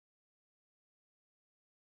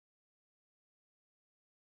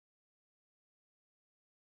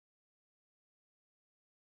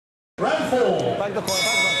Round 4. Back the corner,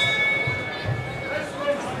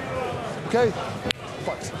 Okay.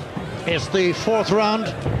 It's the 4th round,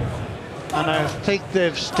 and I think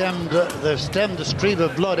they've stemmed the stream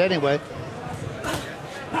of blood anyway.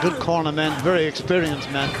 Good corner men, very experienced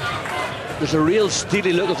men. There's a real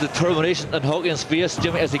steely look of determination on Haughian's face,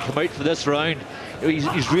 Jimmy, as he come out for this round. He's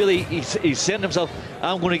saying to himself,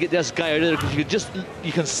 I'm going to get this guy out of there, because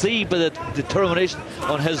you can see by the determination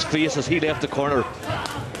on his face as he left the corner.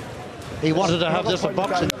 He wanted to have this a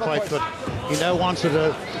boxing fight, but he now wants it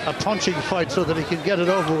a punching fight so that he can get it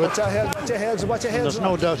over with. Watch your heads. There's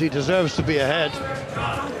no doubt he deserves to be ahead,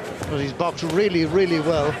 because he's boxed really, really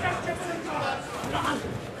well.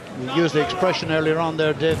 We used the expression earlier on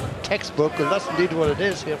there, Dave, textbook, and that's indeed what it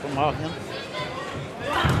is here from Haughian.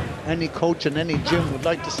 Any coach in any gym would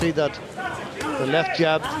like to see that. The left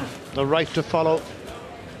jab, the right to follow.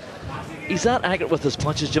 He's that accurate with his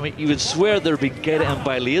punches, Jimmy. You would swear they're being guided him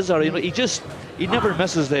by laser. You know, he never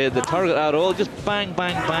misses the target at all. Just bang,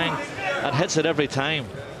 bang, bang, and hits it every time.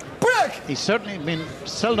 Break! He's certainly been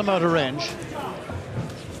seldom out of range.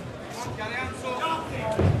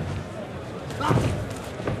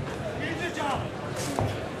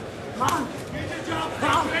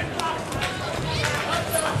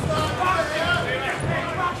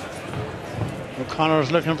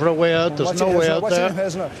 O'Connor's looking for a way out. There's no way out there.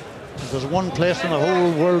 There's one place in the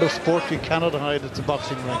whole world of sport you cannot hide. It's a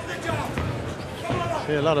boxing ring.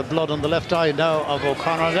 See a lot of blood on the left eye now of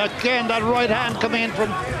O'Connor. And again, that right hand coming in from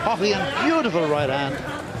Haughian. Beautiful right hand.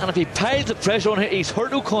 And if he piles the pressure on, he's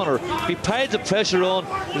hurt O'Connor. If he piles the pressure on,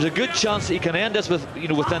 there's a good chance that he can end this with,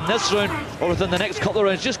 within this round or within the next couple of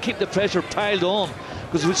rounds. Just keep the pressure piled on,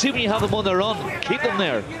 because we see when you have them on the run, keep them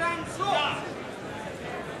there.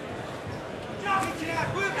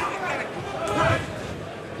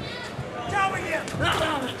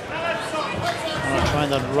 Trying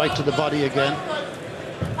that right to the body again.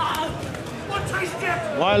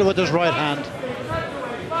 Wild with his right hand.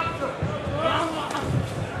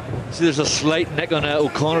 See, there's a slight nick on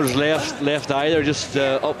O'Connor's left eye there, just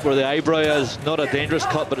up where the eyebrow is. Not a dangerous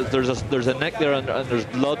cut, but there's a nick there, and there's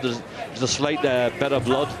blood. There's a slight bit of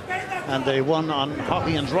blood. And the one on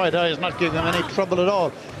Haughian's right eye is not giving him any trouble at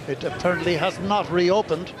all. It apparently has not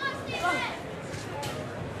reopened.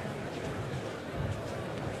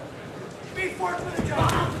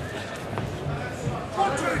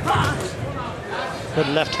 Good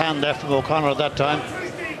left hand there from O'Connor at that time.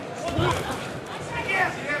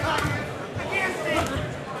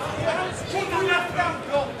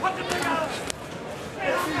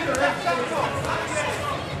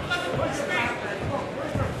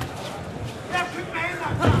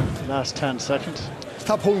 Last 10 seconds.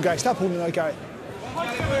 Stop holding, guys. Stop holding that guy.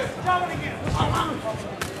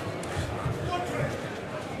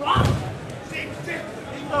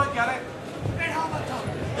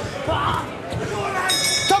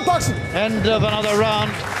 Stop boxing. End of another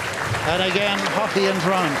round, and again Haughian's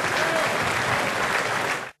round.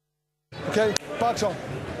 Okay, box on.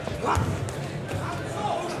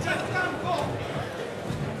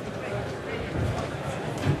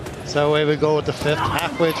 So away we go with the 5th,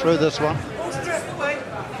 halfway through this one.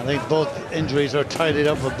 I think both injuries are tidied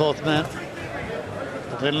up with both men.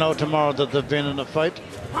 But they'll know tomorrow that they've been in a fight.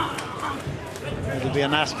 It'll be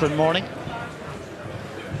an aspirin morning.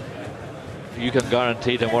 You can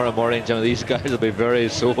guarantee tomorrow morning, Jimmy, these guys will be very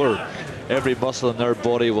sore. Every muscle in their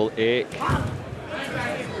body will ache.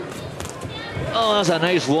 Oh, that's a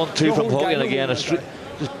nice 1-2 from Haughian again.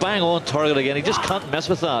 Just bang on target again. He just can't mess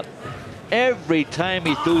with that. Every time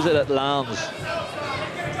he throws it, it lands.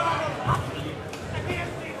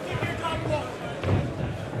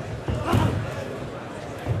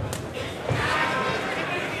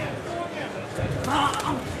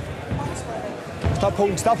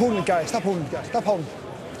 Stop holding the guy. Stop holding the guy. Stop holding.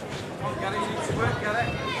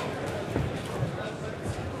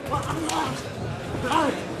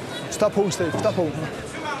 Stop holding, Steve. Stop holding.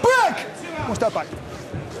 Break! One step back.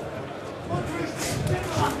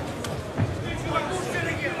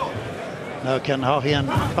 Now can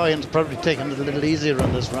Haughian's probably taking it a little easier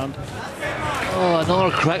on this round. Oh,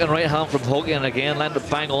 another cracking right hand from Haughian again, landed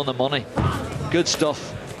bang on the money. Good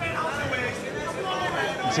stuff.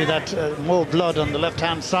 See that more blood on the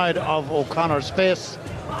left-hand side of O'Connor's face.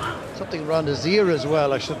 Something around his ear as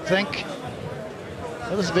well, I should think.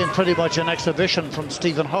 Well, this has been pretty much an exhibition from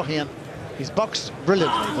Stephen Haughian. He's boxed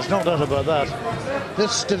brilliantly, there's no doubt about that.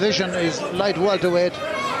 This division is light welterweight,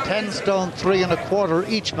 10 stone 3 1/4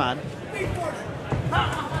 each man.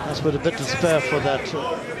 That's with a bit to spare for that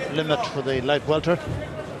limit for the light welter.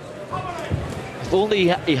 If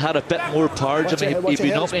only he had a bit more power, Jimmy, he'd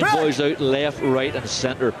be knocking boys out left, right and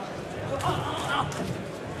centre.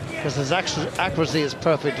 because his accuracy is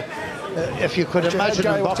perfect. If you could imagine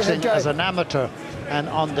him boxing as an amateur and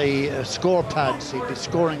on the score pads, he'd be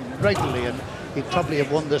scoring regularly, and he'd probably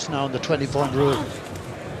have won this now in the 20-point rule,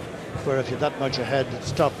 where if you're that much ahead, it's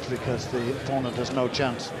stopped because the opponent has no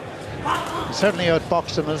chance. He certainly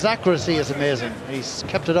outboxed him. His accuracy is amazing. He's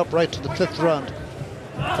kept it up right to the 5th round.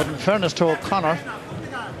 But in fairness to O'Connor,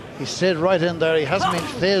 he stayed right in there. He hasn't been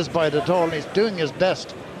fazed by it at all. He's doing his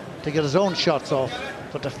best to get his own shots off.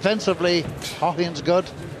 But defensively, Haughian's good.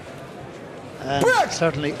 And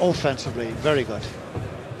certainly offensively, very good.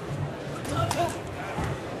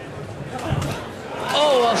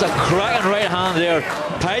 Oh, that's a cracking right hand there.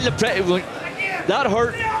 Pile of pressure. That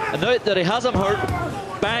hurt. And now that he has him hurt,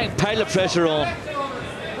 bang, pile of pressure on.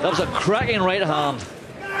 That was a cracking right hand.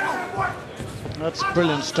 That's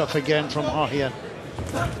brilliant stuff again from Haughian.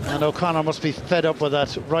 And O'Connor must be fed up with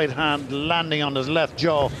that right hand landing on his left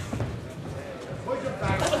jaw.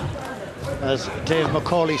 As Dave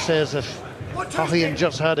McCauley says, if Haughian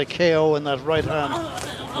just had a KO in that right hand,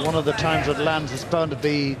 one of the times it lands is bound to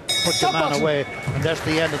be put the man away. And that's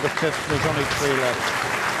the end of the 5th. There's only 3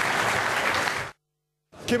 left.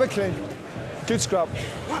 Keep it clean. Good scrap.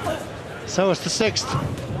 So it's the 6th.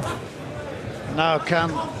 Now can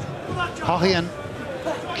Haughian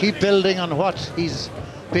keep building on what he's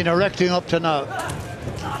been erecting up to now?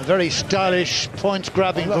 A very stylish,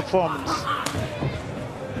 points-grabbing performance.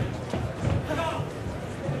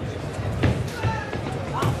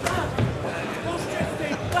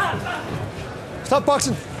 Stop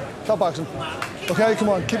boxing. Stop boxing. Okay, come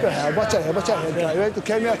on, keep your head. Watch your head, watch your head. Right,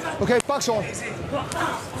 okay, mate. Okay, box on.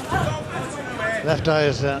 Left eye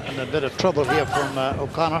is in a bit of trouble here from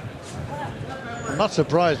O'Connor. I'm not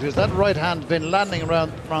surprised because that right hand's been landing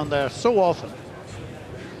around there so often.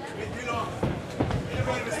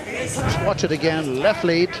 Let's watch it again. Left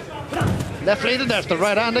lead, and there's the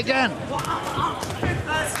right hand again.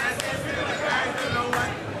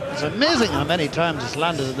 It's amazing how many times it's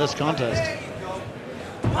landed in this contest.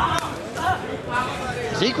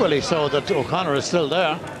 It's equally so that O'Connor is still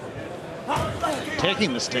there,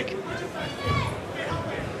 taking the stick.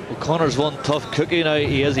 O'Connor's one tough cookie now.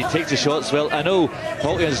 He takes the shots well. I know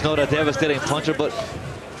Haughian's not a devastating puncher, but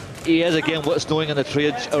he is again what's known in the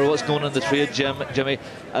trade, Jimmy,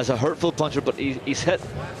 as a hurtful puncher. But he's hit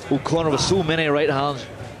O'Connor with so many right hands.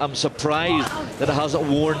 I'm surprised that it hasn't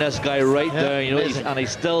worn this guy right down. You know, and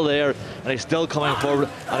he's still there, and he's still coming forward,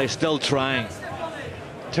 and he's still trying.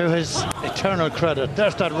 To his eternal credit,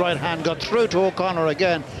 there's that right hand got through to O'Connor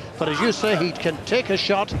again. But as you say, he can take a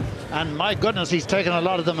shot, and my goodness, he's taken a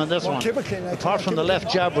lot of them in this one. Apart from the left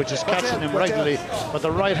jab, which is catching him regularly, but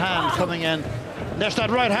the right hand coming in. There's that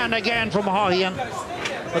right hand again from Haughian.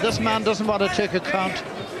 But this man doesn't want to take a count.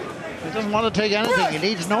 He doesn't want to take anything. He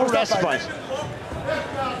needs no respite.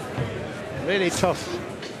 Really tough.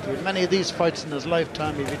 He had many of these fights in his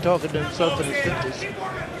lifetime. He'd be talking to himself in his 50s.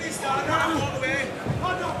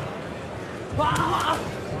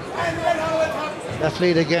 Left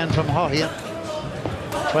lead again from Haughian.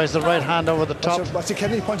 Tries the right hand over the top. Watch your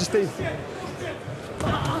kidney, punch Steve.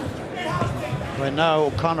 Right now,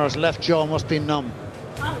 O'Connor's left jaw must be numb.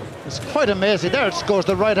 It's quite amazing. There it scores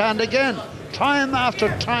the right hand again. Time after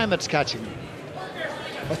time it's catching.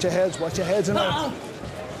 Watch your heads in there.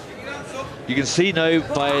 You can see now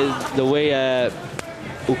by the way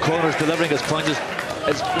O'Connor's delivering his punches,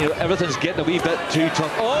 everything's getting a wee bit too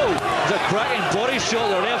tough. Oh, there's a cracking body shot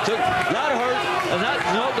the left hook. That hurt, and that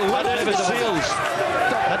knocked the wind out of his sails.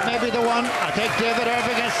 That may be the one. I think David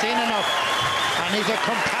Irving has seen enough. And he's a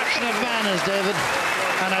compassionate man, is David.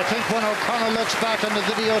 And I think when O'Connor looks back on the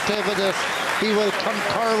videotape of this, he will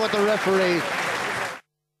concur with the referee.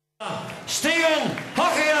 Stephen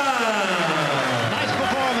Haughian! Nice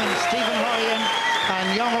performance, Stephen Haughian.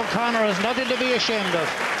 And young O'Connor is nothing to be ashamed of.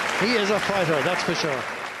 He is a fighter, that's for sure.